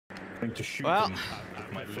Well,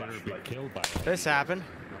 this happened.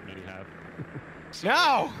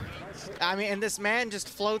 No! I mean, and this man just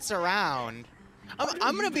floats around.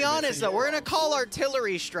 I'm gonna be honest though, we're gonna call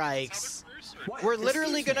artillery strikes. We're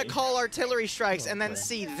literally gonna call artillery strikes and then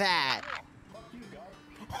see that.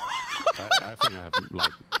 I think I have,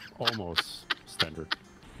 like, almost standard.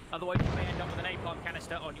 Otherwise, you may end up with an napalm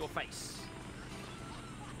canister on your face.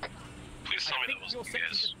 Please tell me that wasn't your you section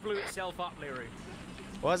guys. just blew itself up, Liru.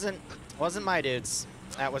 Wasn't my dudes.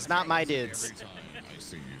 That was not my dudes. I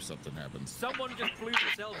see you, something happens. Someone just blew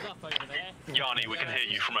themselves up over there. Yanni, we can hear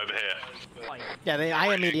you from over here. Yeah,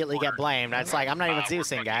 I immediately get blamed. It's like, I'm not even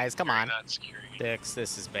Zeusing, guys. Come on. That security. Dix,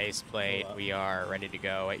 this is base plate. We are ready to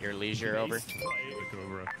go at your leisure. Over.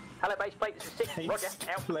 Hello, base plate. This is 6. Roger.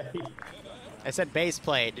 Out. I said base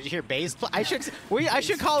plate. Did you hear base plate? I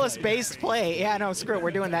should call us base plate. Yeah, no, screw it.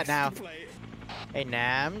 We're doing that now. Hey,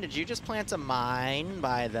 Nam, did you just plant a mine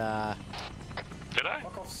by the... Did I?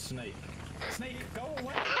 Fuck off, Snake. Snake, go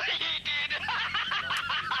away.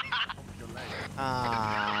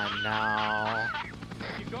 No.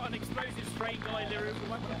 You've got an explosive strain guy, Liru. We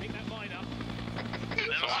won't pick that mine up.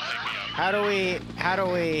 How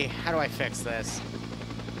do I fix this?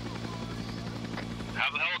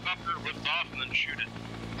 Have the helicopter whipped off and then shoot it.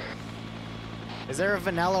 Is there a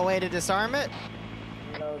vanilla way to disarm it?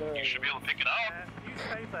 No, there You should be able to pick it up. You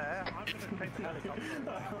stay there. I'm gonna take the helicopter.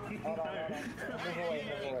 Hold on. Move away.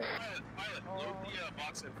 Pilot, load the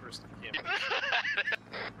box in first.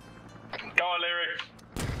 Go on, Liru.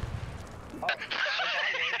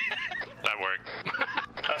 That worked.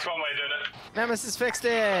 That's one way of doing it. Nemesis fixed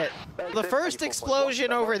it. The first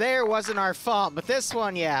explosion over there wasn't our fault, but this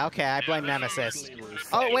one, yeah, okay, I blame Nemesis.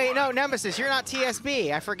 Oh, wait, no, Nemesis, you're not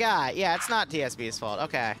TSB. I forgot. Yeah, it's not TSB's fault.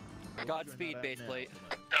 Okay. Godspeed, baseplate.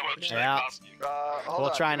 Yeah. We'll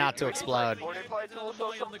try not to explode.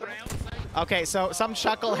 Okay, so some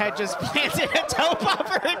chucklehead just planted a toe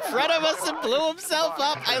popper in front of us and blew himself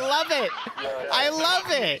up. I love it. I love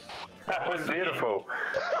it. That was beautiful.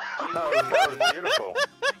 That was beautiful.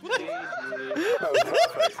 That was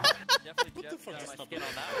perfect.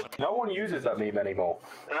 No one uses that meme anymore.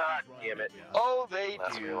 Ah, damn it. Oh, they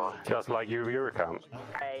do. Just like your account.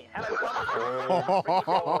 Hey,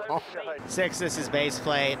 6, this is base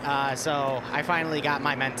plate. So I finally got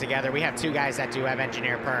my men together. We have 2 guys that do have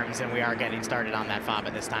engineer perms, and we are getting started on that fob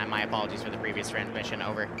at this time. My apologies for the previous transmission.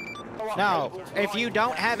 Over. No, if you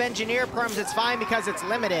don't have engineer perms, it's fine because it's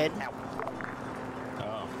limited.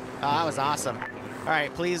 Oh, that was awesome. All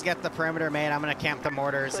right, please get the perimeter made. I'm gonna camp the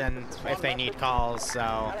mortars, and if they need calls,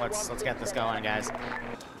 so let's get this going, guys.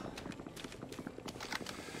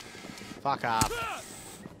 Fuck off.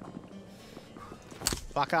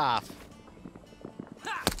 Fuck off.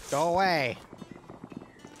 Go away.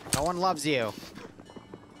 No one loves you.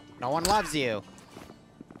 No one loves you.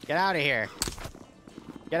 Get out of here.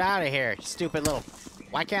 Get out of here, stupid little...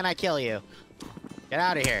 Why can't I kill you? Get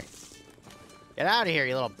out of here. Get out of here,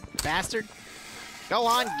 you little bastard. Go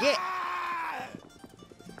on, get...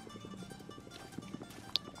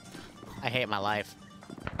 I hate my life.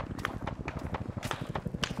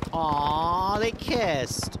 Aww, they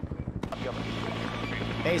kissed.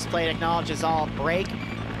 Baseplate acknowledges all break.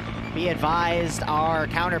 Be advised, our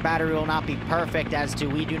counter battery will not be perfect as to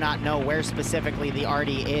we do not know where specifically the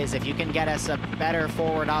RD is. If you can get us a better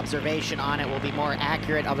forward observation on it, we'll be more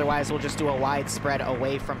accurate. Otherwise, we'll just do a wide spread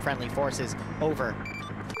away from friendly forces. Over.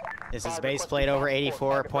 This is baseplate over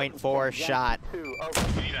 84.4 shot. Do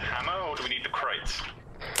we need a hammer or do we need the crates?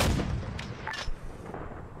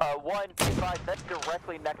 1, 2, that's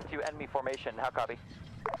directly next to enemy formation. How copy?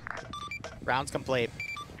 Rounds complete.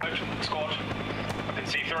 Motion squad. In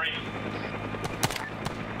C3.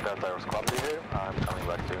 That's our squad leader. I'm coming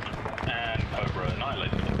back to. And Cobra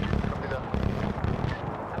annihilated.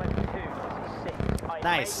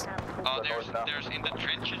 Nice. Oh, there's in the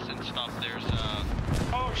trenches and stuff, there's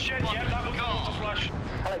Oh shit, yeah, that was a flash.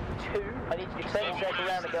 Hello, 2. I need you to send check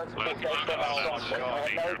around and go to I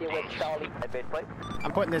have no idea where Charlie baseplate.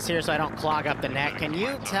 I'm putting this here so I don't clog up the net. Can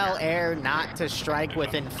you tell air not to strike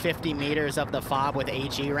within 50 meters of the fob with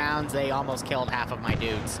HE rounds? They almost killed half of my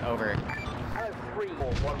dudes. Over. Hello, 3,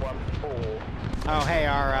 114. Oh, hey,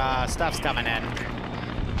 our stuff's coming in.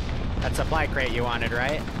 That supply crate you wanted,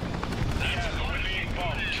 right?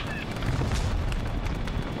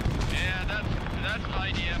 yeah, that's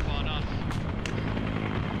IDF on us.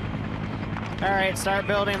 All right, start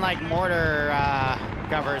building like mortar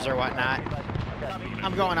covers or whatnot.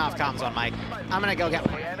 I'm going off comms on Mike. I'm gonna go get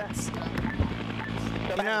my units.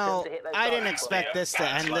 You know, I didn't expect this to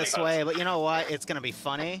end this way, but you know what? It's gonna be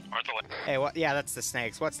funny. Hey, what? Yeah, that's the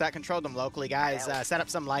snakes. What's that? Control them locally, guys. Set up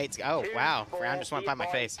some lights. Oh, wow. Round just went by my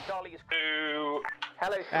face.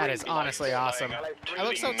 That is honestly awesome. I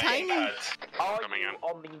look so tiny. Are you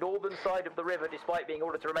on the northern side of the river despite being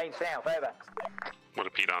ordered to remain south? Over. Would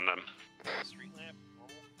have peed on them.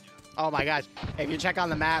 Oh my gosh. If you check on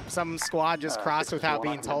the map, some squad just crossed without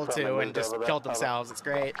being told to and just killed themselves. It's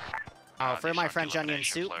great. Oh, for my French onion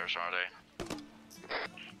soup.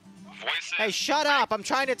 Hey, shut up! I'm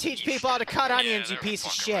trying to teach people how to cut onions, you piece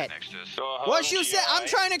of shit. What you said? I'm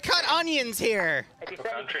trying to cut onions here.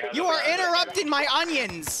 You are interrupting my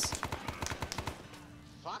onions.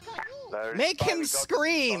 Make him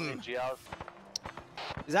scream.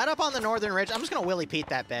 Is that up on the northern ridge? I'm just gonna Willie Pete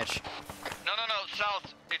that bitch. No,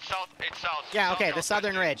 south. It's south. It's south. Yeah, okay, the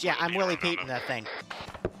southern ridge. Yeah, I'm Willie Peteing that thing.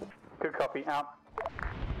 Good copy. Out.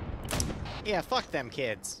 Yeah, fuck them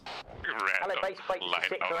kids. Hello, base plate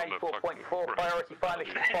 684.4. Priority fire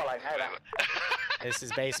mission follow. Over. This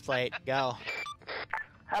is base plate. Go.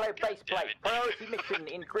 Hello, base plate. Priority mission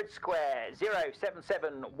in grid square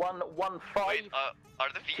 077115 are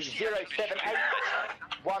the VC 078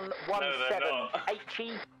 117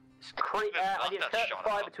 HE. I need a curtain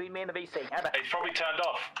fire between me and the VC. Over. It's probably turned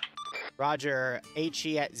off. Roger.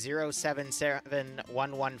 HE at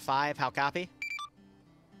 077115. How copy?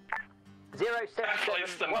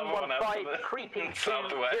 077115 creeping to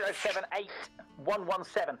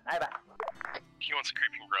 078117. Over. He wants a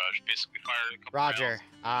creeping garage. Basically, fire a couple Roger.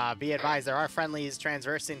 Be advised, there are friendlies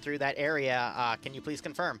transversing through that area. Can you please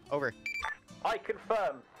confirm? Over. I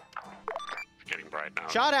confirm. It's getting bright now.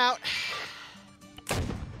 Shot out.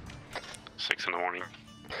 6 in the morning.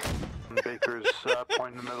 Baker's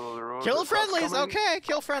point in the middle of the road. Kill friendlies. Okay,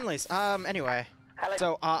 kill friendlies. Anyway.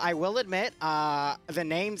 So, I will admit, the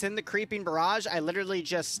names in the creeping barrage, I literally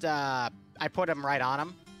just, I put them right on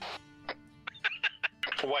them.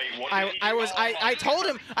 Wait, what? I told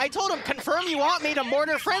him, confirm you want me to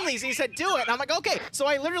mortar friendlies. He said, do it. And I'm like, okay. So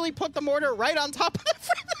I literally put the mortar right on top of the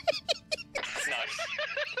friendlies. Nice.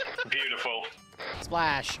 Beautiful.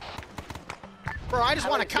 Splash. Bro, I just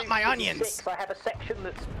want to cut my onions. I have a section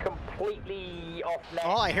that's completely off net.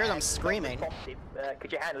 Oh, I hear them screaming.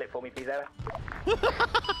 Could you handle it for me, please, Eva?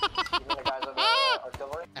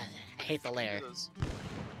 I hate the lair.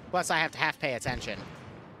 Plus, I have to half pay attention.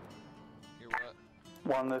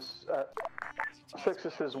 One, this, 6,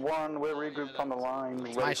 this is 1, we're regrouped on the line.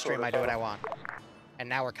 It's my stream, I do what I want. And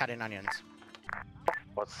now we're cutting onions.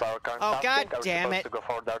 What's our current Oh, god damn it. to go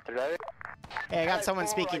forward out today? Hey, I got someone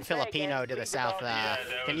speaking Filipino to the south.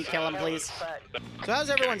 Can you kill him, please? So how's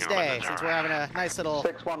everyone's day, since we're having a nice little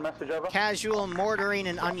 6-1 message over. casual mortaring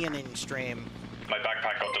and onioning stream? My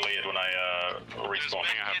backpack got deleted when I respawned.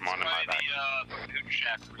 I have one in my bag.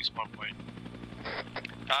 respawn point.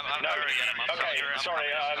 I'm sorry, you're a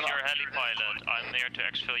heli pilot. I'm there to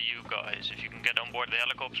exfil you guys. If you can get on board the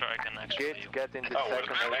helicopter, I can exfil you. Get in the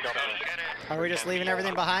second helicopter. Are we just leaving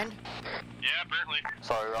everything behind? Yeah, apparently.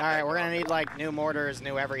 Sorry, Rob. Alright, we're gonna need like new mortars,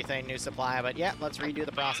 new everything, new supply, but yeah, let's redo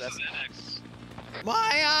the process.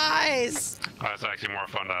 My eyes! That's actually more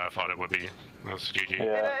fun than I thought it would be. That's GG.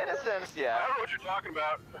 Yeah. In a sense, yeah. I don't know what you're talking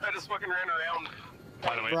about. I just fucking ran around.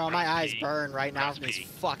 By the way, Bro, my eyes burn right now from these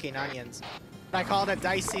fucking onions. I call it a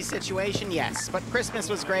dicey situation, yes, but Christmas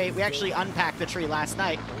was great. We actually unpacked the tree last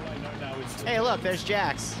night. Hey, look, there's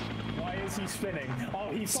Jax. Why is he spinning?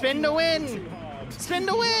 Oh, he's Spin to win! Spin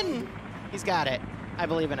to win! He's got it. I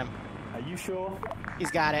believe in him. Are you sure? He's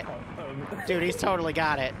got it. Dude, he's totally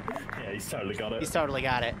got it. Yeah, he's totally got it. He's totally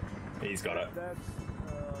got it. He's got it. I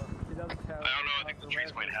don't know, I think the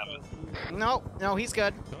trees might have it. No, he's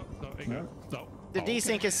good. No. The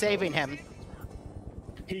desync is saving him.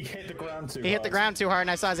 He hit the ground too hard. He hit the ground too hard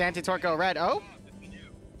and I saw his anti-torque go red. Oh?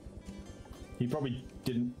 He probably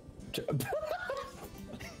didn't...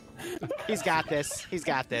 He's got this. He's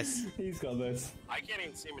got this. He's got this. I can't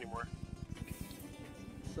even see him anymore.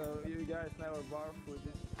 So you guys never barf with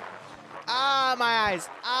this? Ah, my eyes.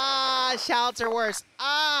 Ah, shouts are worse.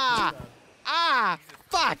 Ah. Ah.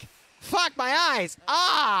 Fuck. Fuck my eyes.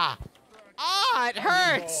 Ah. Ah, it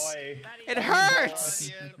hurts. It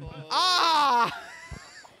hurts. Ah.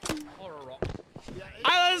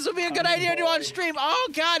 I thought this would be a good idea to do on stream. Oh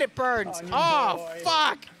god, it burns. Oh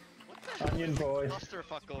fuck. Onion boy.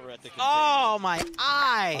 Oh my I'm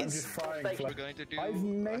eyes. just firing I've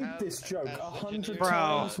made this joke 100 Bro.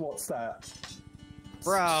 times. What's that?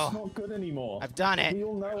 Bro. It's not good anymore. I've done it. We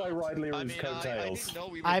all know I ride Liru's coattails.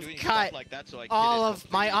 I've cut all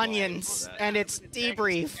of my onions, and it's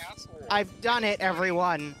debrief. I've done it,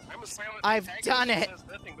 everyone. I've done it.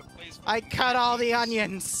 I cut all the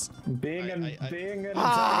onions. Being an antagonistic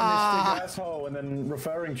asshole and then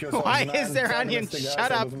referring to yourself Why as an is there onions? antagonistic Shut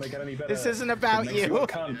asshole up. doesn't make it any better. This isn't It about makes you. a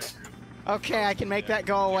cunt. Okay, I can make that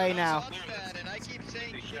go away now. And I keep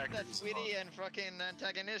saying shit that's witty and fucking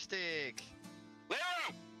antagonistic.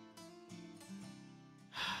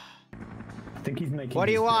 I think he's making. What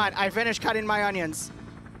do you want? I finished cutting my onions.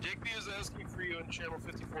 Digby is asking for you on channel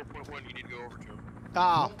 54.1. You need to go over to him.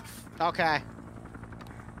 Oh, okay.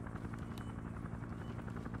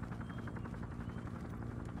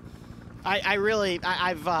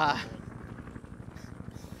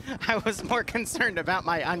 I was more concerned about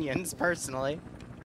my onions, personally.